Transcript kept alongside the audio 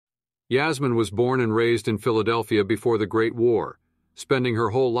Yasmin was born and raised in Philadelphia before the Great War, spending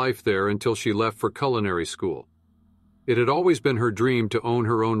her whole life there until she left for culinary school. It had always been her dream to own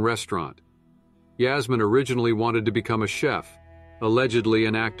her own restaurant. Yasmin originally wanted to become a chef, allegedly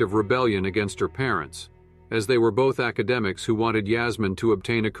an act of rebellion against her parents, as they were both academics who wanted Yasmin to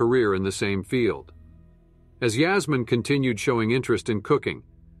obtain a career in the same field. As Yasmin continued showing interest in cooking,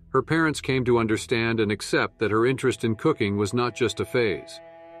 her parents came to understand and accept that her interest in cooking was not just a phase.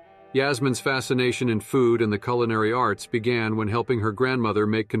 Yasmin's fascination in food and the culinary arts began when helping her grandmother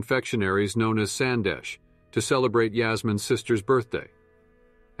make confectionaries known as sandesh to celebrate Yasmin's sister's birthday.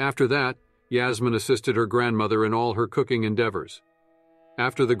 After that, Yasmin assisted her grandmother in all her cooking endeavors.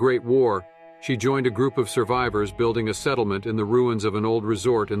 After the Great War, she joined a group of survivors building a settlement in the ruins of an old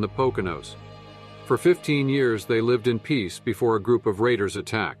resort in the Poconos. For 15 years they lived in peace before a group of raiders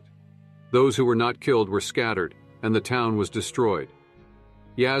attacked. Those who were not killed were scattered, and the town was destroyed.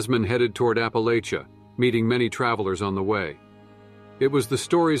 Yasmin headed toward Appalachia, meeting many travelers on the way. It was the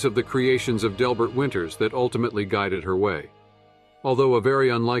stories of the creations of Delbert Winters that ultimately guided her way. Although a very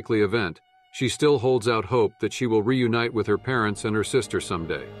unlikely event, she still holds out hope that she will reunite with her parents and her sister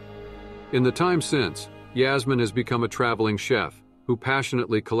someday. In the time since, Yasmin has become a traveling chef who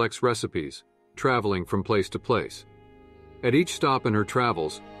passionately collects recipes, traveling from place to place. At each stop in her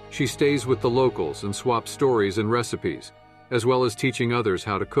travels, she stays with the locals and swaps stories and recipes, as well as teaching others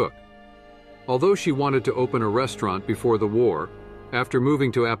how to cook. Although she wanted to open a restaurant before the war, after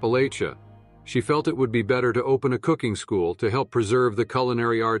moving to Appalachia, she felt it would be better to open a cooking school to help preserve the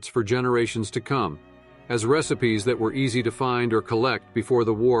culinary arts for generations to come, as recipes that were easy to find or collect before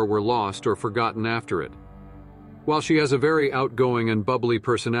the war were lost or forgotten after it. While she has a very outgoing and bubbly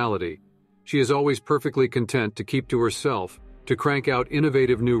personality, she is always perfectly content to keep to herself to crank out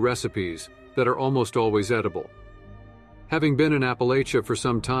innovative new recipes that are almost always edible. Having been in Appalachia for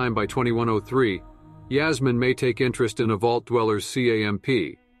some time by 2103, Yasmin may take interest in a vault dweller's camp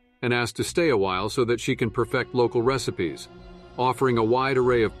and ask to stay a while so that she can perfect local recipes, offering a wide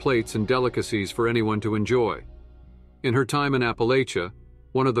array of plates and delicacies for anyone to enjoy. In her time in Appalachia,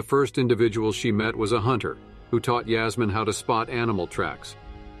 one of the first individuals she met was a hunter who taught Yasmin how to spot animal tracks,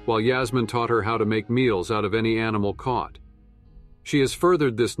 while Yasmin taught her how to make meals out of any animal caught. She has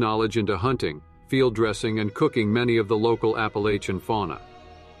furthered this knowledge into hunting, field dressing, and cooking many of the local Appalachian fauna.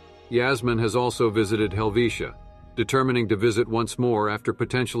 Yasmin has also visited Helvetia, determining to visit once more after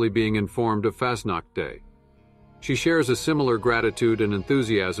potentially being informed of Fastnacht Day. She shares a similar gratitude and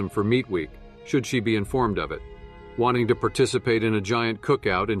enthusiasm for Meat Week, should she be informed of it, wanting to participate in a giant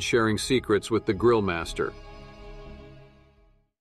cookout and sharing secrets with the grill master,